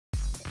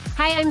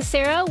Hi, I'm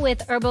Sarah with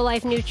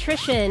Herbalife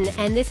Nutrition,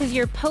 and this is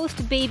your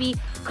post-baby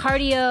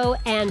cardio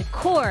and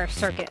core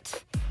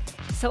circuit.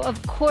 So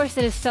of course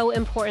it is so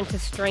important to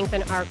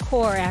strengthen our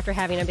core after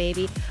having a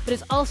baby, but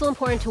it's also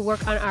important to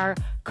work on our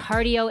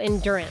cardio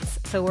endurance.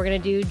 So we're going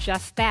to do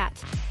just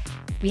that.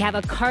 We have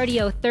a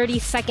cardio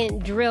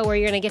 30-second drill where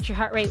you're going to get your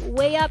heart rate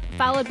way up,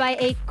 followed by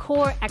a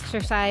core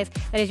exercise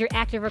that is your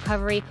active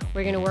recovery.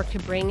 We're going to work to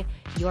bring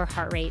your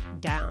heart rate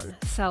down.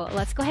 So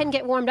let's go ahead and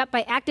get warmed up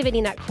by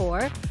activating that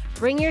core.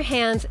 Bring your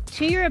hands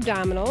to your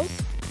abdominals,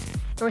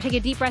 and we're going to take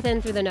a deep breath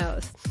in through the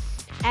nose.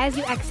 As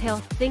you exhale,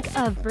 think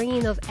of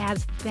bringing those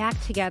abs back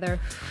together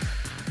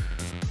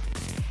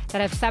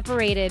that have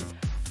separated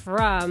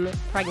from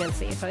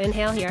pregnancy. So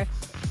inhale here.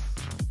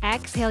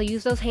 Exhale,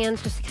 use those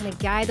hands just to kind of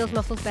guide those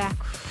muscles back.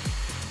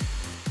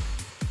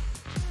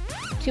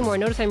 2 more.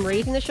 Notice I'm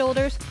raising the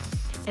shoulders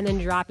and then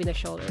dropping the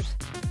shoulders.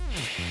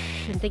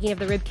 And thinking of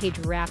the rib cage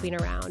wrapping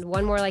around.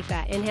 1 more like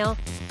that. Inhale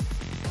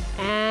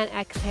and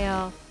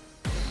exhale.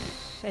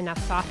 And now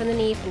soften the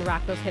knees and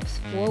rock those hips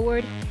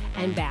forward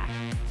and back.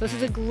 So this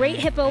is a great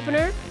hip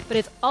opener, but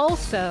it's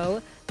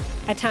also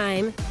a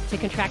time to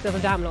contract those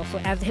abdominals. So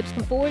as the hips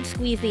come forward,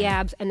 squeeze the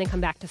abs and then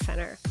come back to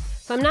center.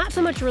 So I'm not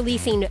so much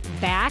releasing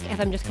back as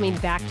I'm just coming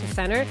back to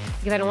center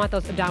because I don't want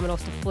those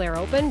abdominals to flare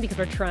open because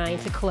we're trying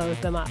to close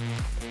them up.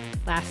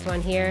 Last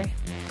one here.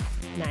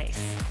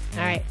 Nice.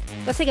 All right,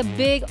 let's take a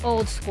big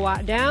old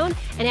squat down,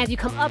 and as you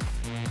come up,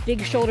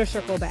 big shoulder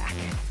circle back.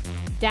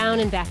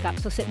 Down and back up.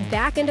 So sit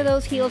back into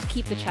those heels,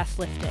 keep the chest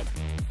lifted.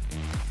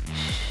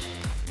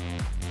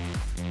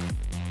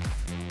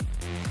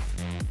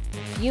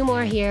 A few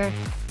more here.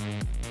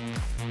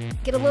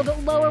 Get a little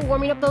bit lower,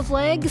 warming up those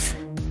legs.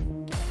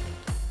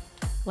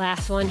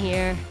 Last one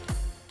here.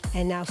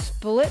 And now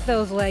split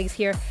those legs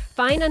here.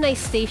 Find a nice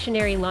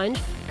stationary lunge.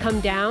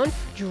 Come down,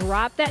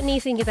 drop that knee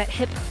so you can get that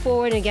hip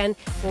forward. And again,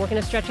 we're working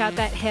to stretch out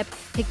that hip.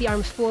 Take the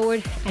arms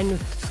forward and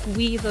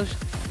squeeze those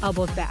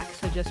elbows back.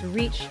 So just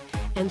reach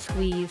and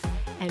squeeze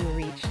and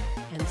reach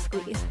and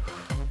squeeze.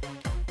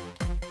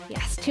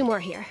 Yes, 2 more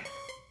here.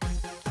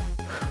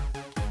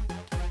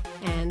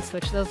 And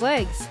switch those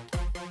legs.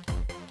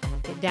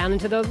 Get down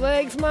into those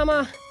legs,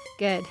 mama.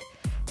 Good.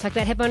 Tuck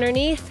that hip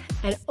underneath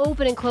and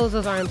open and close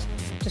those arms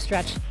to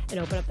stretch and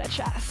open up that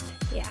chest.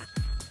 Yeah.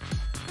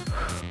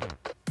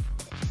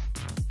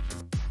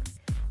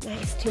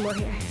 Nice, 2 more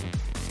here.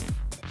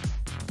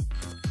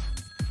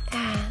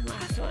 And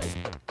last one.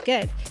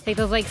 Good. Take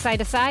those legs side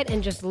to side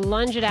and just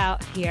lunge it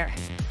out here.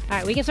 All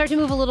right, we can start to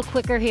move a little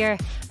quicker here.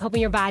 I'm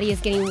hoping your body is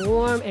getting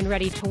warm and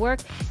ready to work.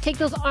 Take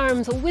those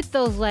arms with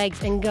those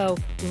legs and go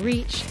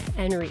reach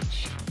and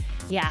reach.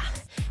 Yeah.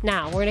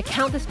 Now, we're gonna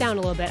count this down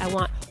a little bit. I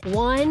want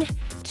 1,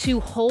 2,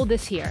 hold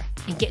this here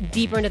and get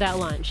deeper into that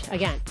lunge.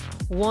 Again,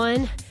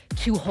 1,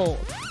 2,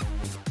 hold.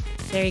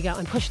 There you go,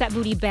 and push that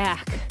booty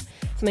back.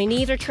 So my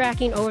knees are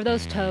tracking over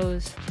those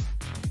toes.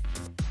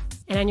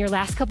 And on your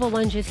last couple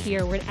lunges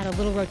here, we're gonna add a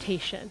little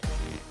rotation.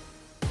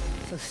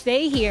 So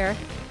stay here,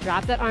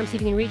 drop that arm, see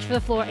if you can reach for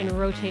the floor and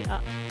rotate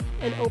up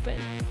and open.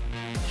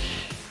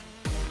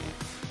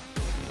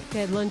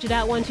 Good, lunge it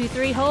out, 1, 2,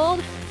 3, hold.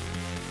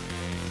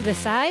 To this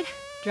side,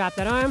 drop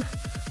that arm,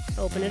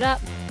 open it up.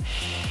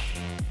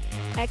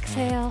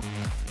 Exhale.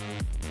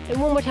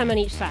 And 1 more time on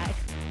each side.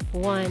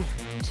 1,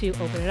 2,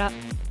 open it up.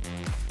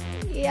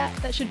 Yeah,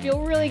 that should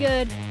feel really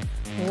good.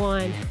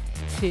 1,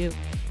 2,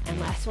 and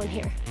last one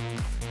here.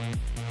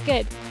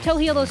 Good. Toe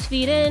heel those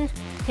feet in.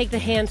 Take the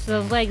hands to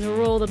those legs,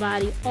 roll the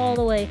body all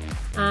the way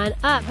on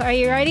up. Are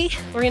you ready?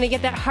 We're gonna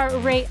get that heart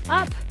rate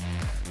up.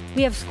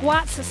 We have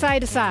squats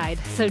side to side.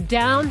 So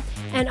down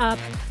and up.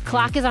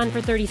 Clock is on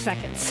for 30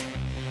 seconds.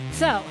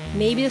 So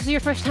maybe this is your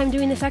first time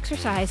doing this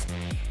exercise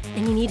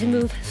and you need to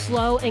move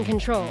slow and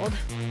controlled.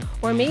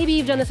 Or maybe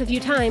you've done this a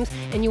few times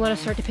and you want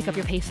to start to pick up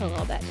your pace a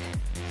little bit.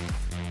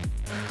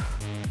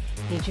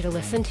 I need you to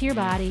listen to your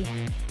body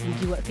and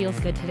do what feels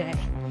good today.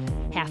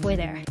 Halfway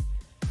there.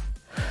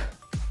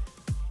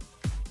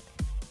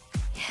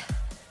 Yeah.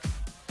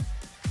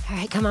 All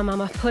right, come on,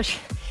 mama, push.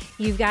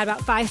 You've got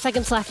about 5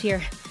 seconds left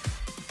here.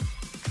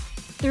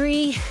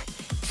 3,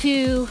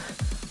 2,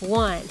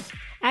 1.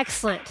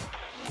 Excellent.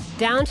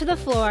 Down to the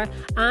floor,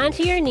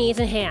 onto your knees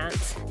and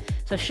hands.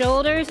 So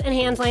shoulders and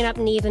hands line up,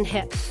 knees and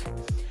hips.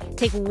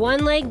 Take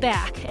 1 leg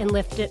back and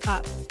lift it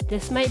up.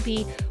 This might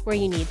be where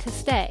you need to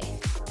stay.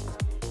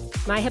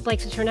 My hip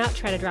likes to turn out,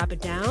 try to drop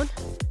it down.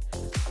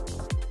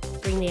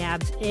 Bring the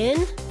abs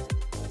in,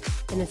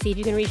 and then see if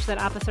you can reach that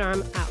opposite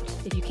arm out.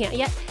 If you can't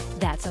yet,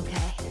 that's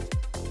okay.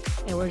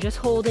 And we're just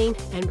holding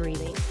and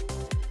breathing.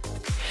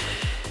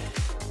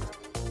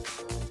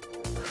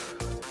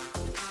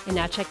 And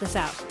now check this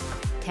out.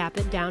 Tap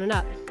it down and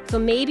up. So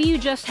maybe you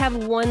just have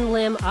 1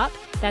 limb up.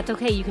 That's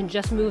okay, you can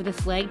just move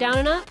this leg down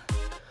and up.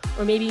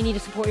 Or maybe you need to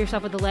support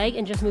yourself with the leg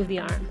and just move the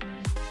arm.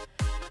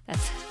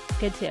 That's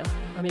good too.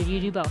 Or maybe you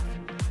do both.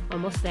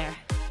 Almost there.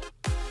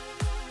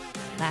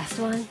 Last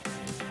one.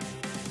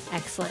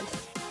 Excellent.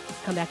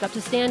 Come back up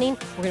to standing.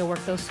 We're gonna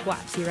work those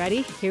squats. You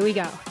ready? Here we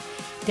go.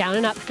 Down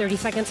and up, 30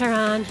 seconds are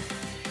on.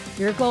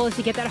 Your goal is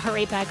to get that heart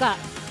rate back up.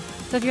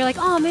 So if you're like,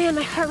 oh man,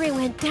 my heart rate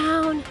went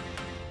down,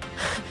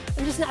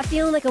 I'm just not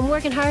feeling like I'm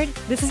working hard,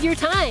 this is your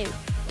time.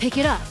 Pick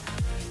it up.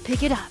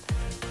 Pick it up.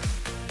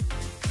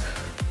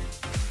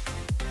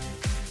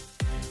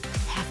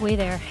 Halfway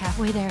there,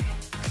 halfway there.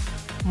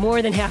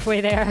 More than halfway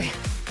there.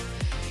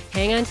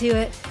 Hang on to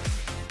it.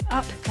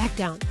 Up, back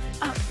down.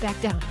 Up, back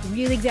down.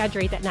 Really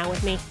exaggerate that now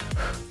with me.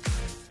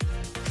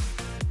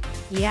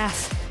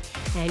 Yes,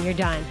 and you're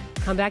done.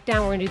 Come back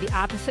down. We're gonna do the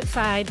opposite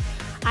side.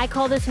 I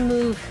call this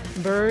move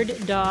bird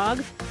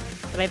dog,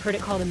 but I've heard it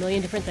called a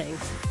million different things.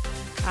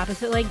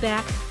 Opposite leg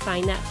back,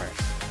 find that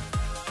first.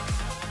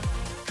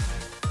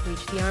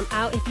 Reach the arm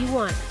out if you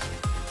want.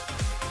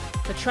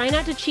 So try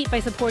not to cheat by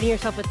supporting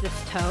yourself with this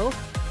toe.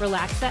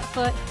 Relax that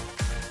foot.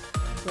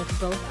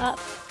 Lift both up.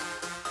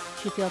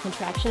 You should feel a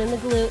contraction in the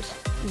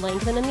glute,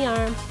 lengthen in the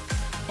arm,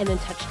 and then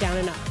touch down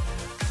and up.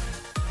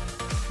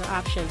 So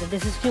options. If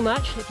this is too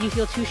much, if you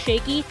feel too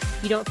shaky,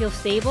 you don't feel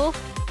stable,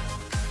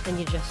 then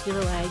you just do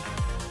the leg.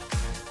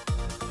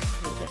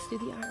 And just do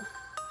the arm.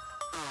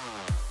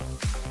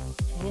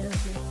 Hang on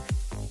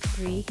with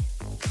me. 3,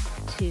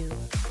 2,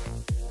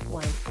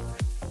 1.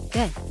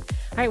 Good.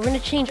 All right, we're gonna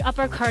change up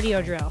our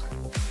cardio drill.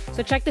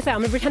 So check this out.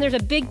 I'm gonna pretend there's a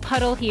big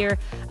puddle here,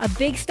 a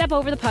big step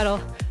over the puddle,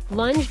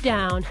 lunge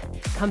down,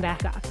 come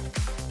back up.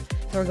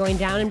 So we're going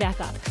down and back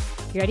up.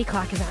 You ready?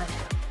 Clock is on.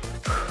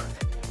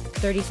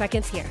 30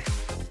 seconds here.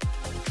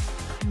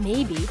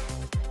 Maybe,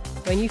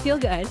 when you feel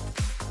good,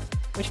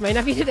 which might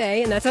not be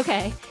today, and that's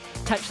okay,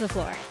 touch the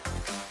floor.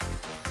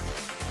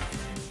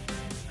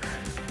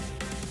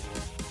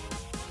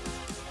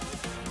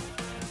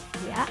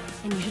 Yeah,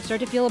 and you should start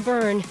to feel a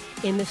burn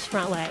in this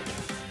front leg,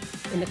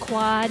 in the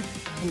quad,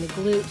 in the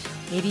glute,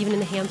 maybe even in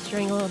the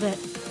hamstring a little bit.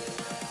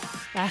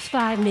 Last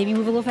 5, maybe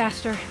move a little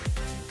faster.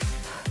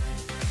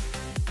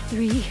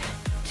 3,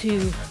 2,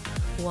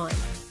 1.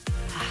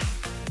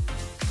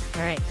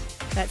 All right,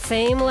 that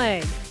same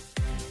leg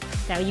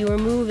that you were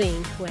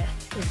moving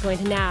with is going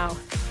to now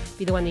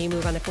be the one that you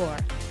move on the floor.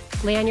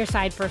 Lay on your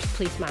side first,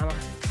 please, mama.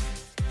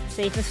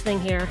 Safest thing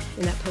here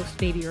in that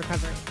post-baby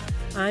recovery.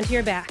 Onto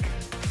your back,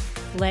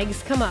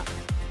 legs come up,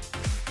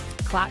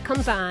 clock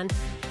comes on,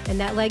 and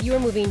that leg you were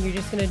moving, you're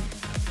just gonna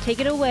take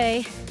it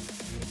away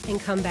and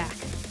come back.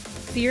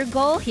 So your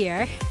goal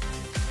here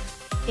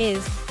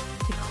is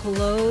to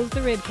close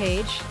the rib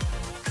cage,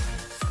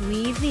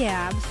 squeeze the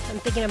abs. I'm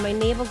thinking of my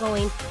navel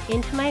going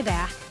into my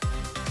back.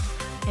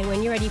 And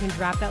when you're ready, you can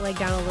drop that leg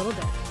down a little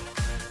bit.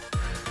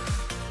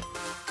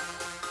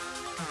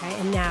 Okay,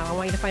 and now I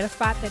want you to find a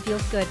spot that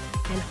feels good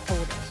and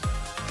hold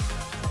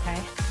it.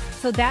 Okay,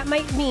 so that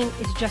might mean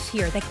it's just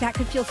here. Like that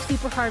could feel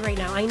super hard right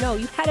now. I know,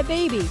 you had a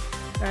baby,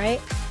 all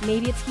right?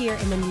 Maybe it's here,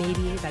 and then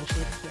maybe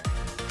eventually it's here.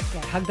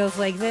 Yeah, hug those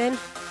legs in.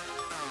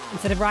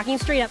 Instead of rocking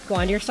straight up, go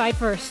onto your side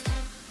first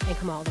and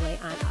come all the way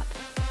on up.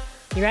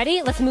 You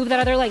ready? Let's move that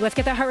other leg. Let's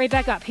get that heart rate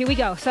back up. Here we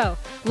go. So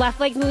left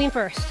leg's moving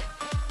first.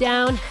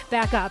 Down,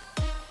 back up.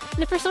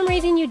 And if for some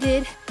reason you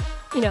did,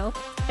 you know,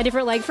 a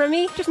different leg from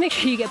me, just make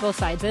sure you get both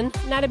sides in.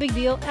 Not a big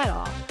deal at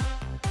all.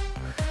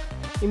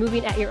 You're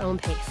moving at your own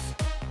pace.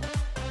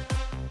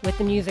 With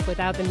the music,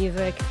 without the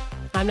music.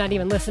 I'm not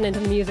even listening to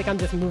the music. I'm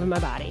just moving my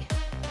body.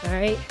 All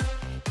right?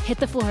 Hit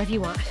the floor if you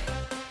want.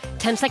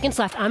 10 seconds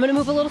left. I'm gonna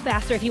move a little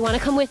faster. If you wanna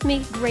come with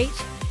me, great.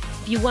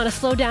 If you wanna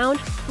slow down,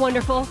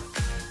 wonderful.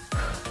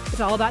 It's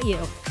all about you.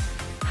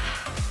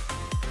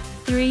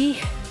 3,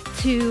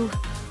 2,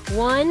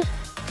 1.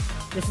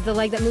 This is the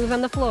leg that moves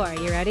on the floor.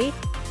 You ready?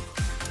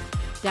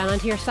 Down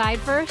onto your side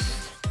first,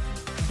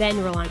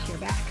 then roll onto your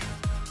back.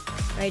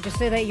 All right, just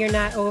so that you're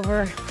not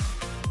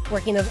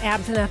overworking those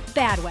abs in a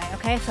bad way,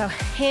 okay? So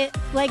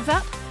legs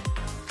up,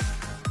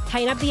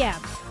 tighten up the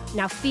abs.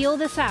 Now feel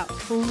this out.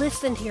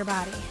 Listen to your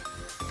body.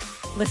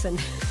 Listen.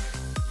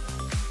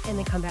 And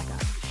then come back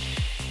up.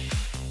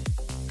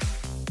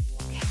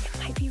 Okay, it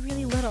might be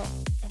really little,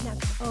 and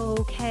that's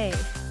okay.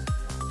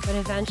 But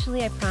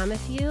eventually, I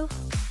promise you,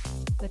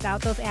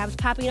 without those abs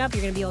popping up,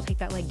 you're gonna be able to take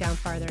that leg down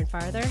farther and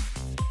farther.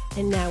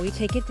 And now we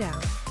take it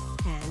down,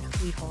 and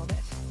we hold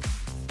it.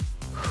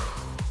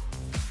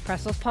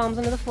 Press those palms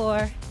into the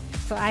floor.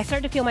 So I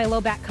start to feel my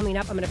low back coming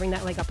up. I'm gonna bring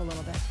that leg up a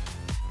little bit.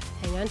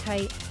 Hang on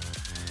tight.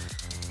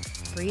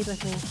 Breathe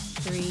with me.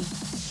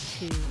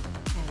 3, 2,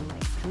 and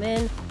legs come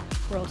in.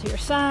 Roll to your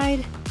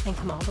side, and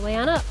come all the way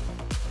on up.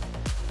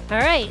 All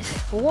right,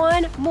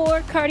 one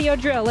more cardio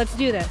drill. Let's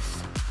do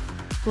this.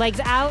 Legs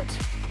out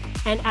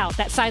and out.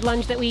 That side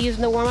lunge that we used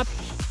in the warm-up,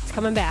 it's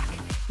coming back.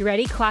 You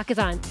ready? Clock is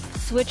on.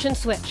 Switch and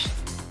switch.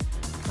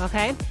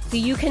 Okay? So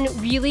you can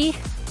really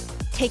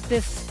take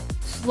this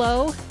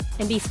slow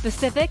and be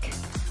specific.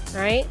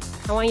 All right?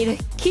 I want you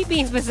to keep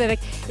being specific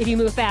if you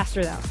move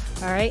faster though.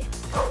 All right?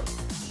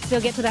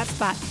 Still get to that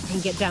spot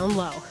and get down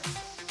low.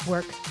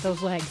 Work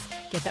those legs.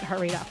 Get that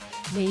heart rate up.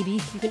 Maybe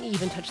you can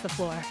even touch the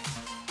floor.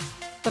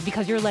 But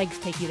because your legs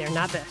take you there,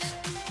 not this.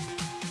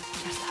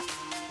 Chest up.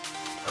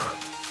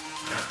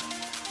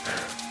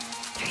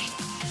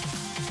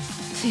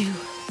 3, 2,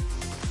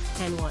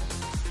 and 1.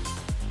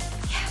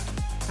 Yeah.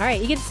 All right,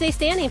 you get to stay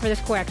standing for this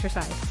core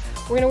exercise.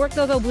 We're gonna work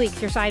those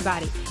obliques, your side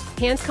body.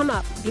 Hands come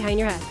up behind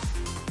your head.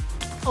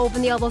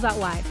 Open the elbows out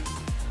wide.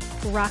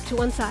 Rock to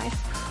one side.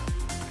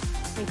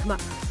 And come up.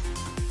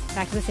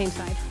 Back to the same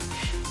side.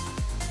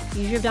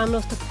 Use your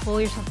abdominals to pull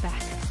yourself back.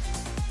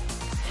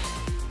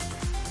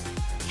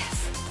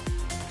 Yes.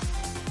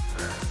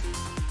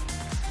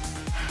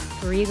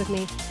 Breathe with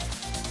me.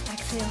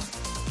 Exhale.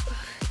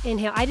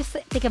 Inhale. I just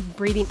think of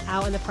breathing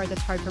out in the part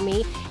that's hard for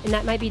me, and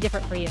that might be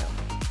different for you.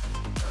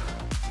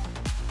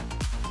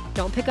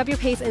 Don't pick up your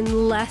pace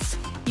unless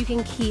you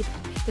can keep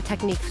the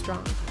technique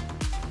strong.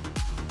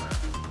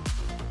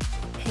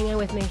 Hang on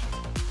with me.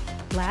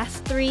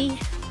 Last 3,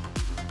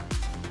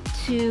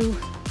 2,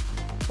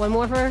 one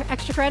more for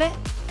extra credit,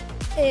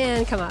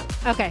 and come up.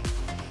 Okay,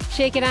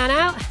 shake it on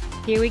out.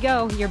 Here we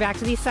go. You're back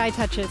to these side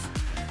touches.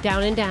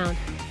 Down and down.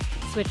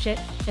 Switch it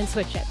and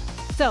switch it.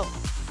 So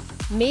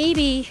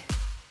maybe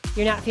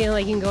you're not feeling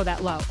like you can go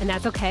that low, and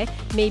that's okay.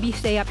 Maybe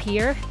stay up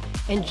here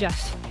and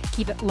just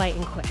keep it light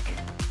and quick.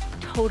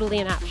 Totally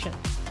an option.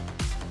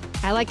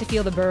 I like to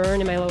feel the burn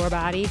in my lower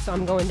body, so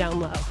I'm going down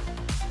low.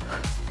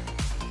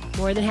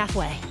 More than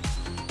halfway.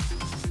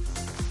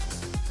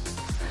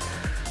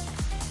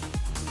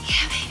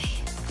 Yeah, baby.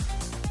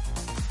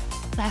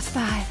 Last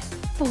 5,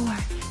 4,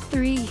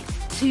 3,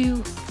 2,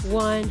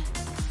 1,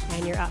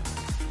 and you're up.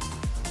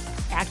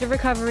 Active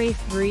recovery.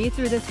 Breathe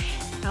through this.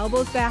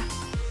 Elbows back.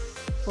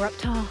 We're up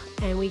tall,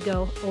 and we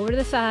go over to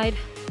the side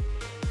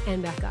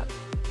and back up.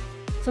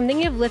 So I'm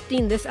thinking of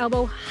lifting this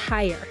elbow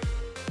higher.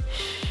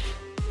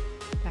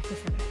 Back to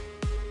center.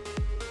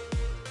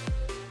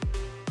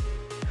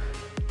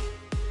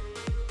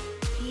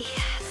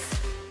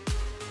 Yes.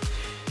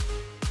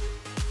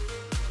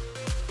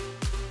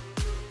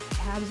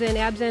 Abs in,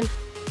 abs in.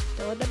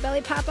 Don't let the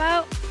belly pop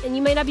out. And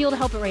you might not be able to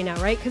help it right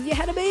now, right? Because you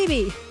had a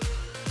baby.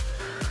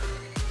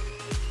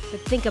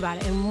 But think about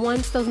it. And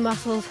once those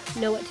muscles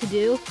know what to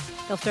do,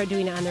 they'll start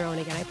doing it on their own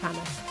again, I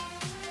promise.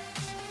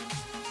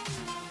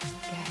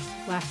 Okay,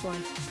 last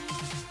one.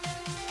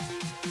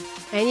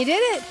 And you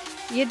did it.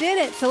 You did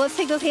it. So let's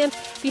take those hands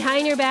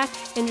behind your back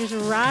and just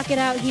rock it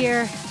out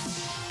here.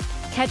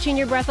 Catching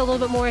your breath a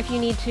little bit more if you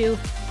need to.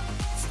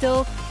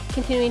 Still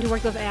continuing to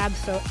work those abs.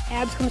 So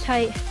abs come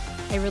tight.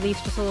 I release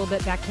just a little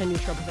bit back to a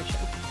neutral position.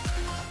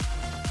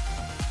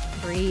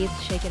 Breathe,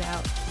 shake it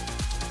out.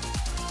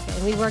 Okay,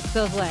 and we worked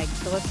those legs.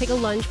 So let's take a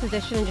lunge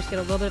position and just get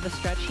a little bit of a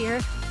stretch here.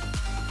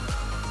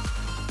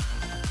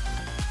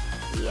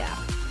 Yeah.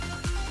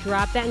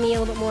 Drop that knee a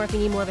little bit more if you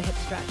need more of a hip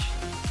stretch.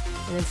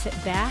 And then sit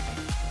back,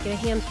 get a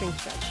hamstring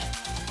stretch.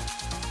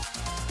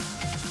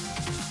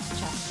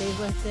 Chest stays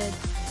lifted.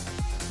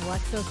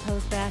 Flex those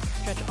toes back.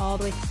 Stretch all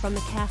the way from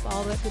the calf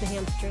all the way up to the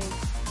hamstring.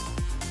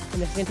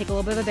 And this is going to take a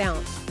little bit of a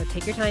balance. So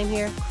take your time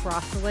here.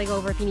 Cross the leg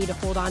over if you need to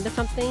hold on to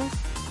something.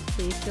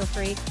 Please feel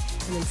free.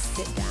 And then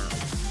sit down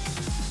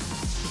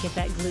to get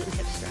that glute and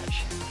hip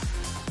stretch.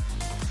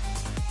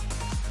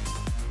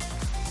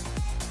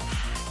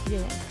 You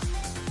did it.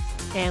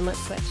 And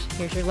let's switch.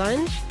 Here's your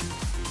lunge.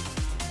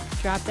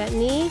 Drop that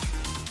knee.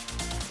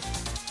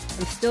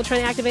 I'm still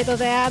trying to activate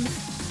those abs.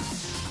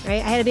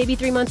 Right? I had a baby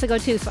 3 months ago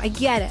too, so I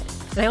get it.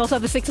 And I also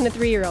have a 6 and a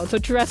 3-year-old, so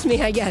trust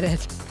me, I get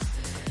it.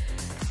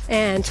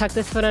 And tuck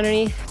this foot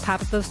underneath,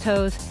 pop up those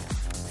toes,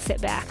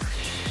 sit back.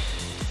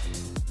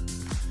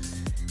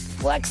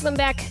 Flex them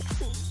back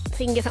so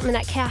you can get something in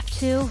that calf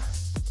too.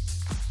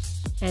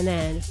 And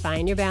then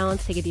find your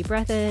balance, take a deep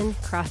breath in,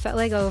 cross that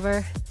leg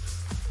over,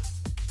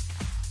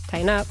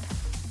 tighten up,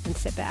 and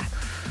sit back.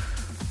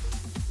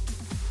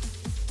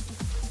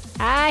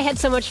 I had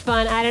so much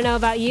fun. I don't know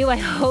about you. I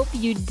hope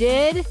you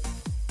did.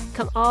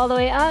 Come all the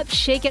way up,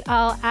 shake it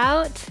all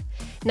out.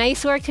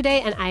 Nice work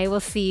today, and I will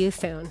see you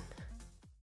soon.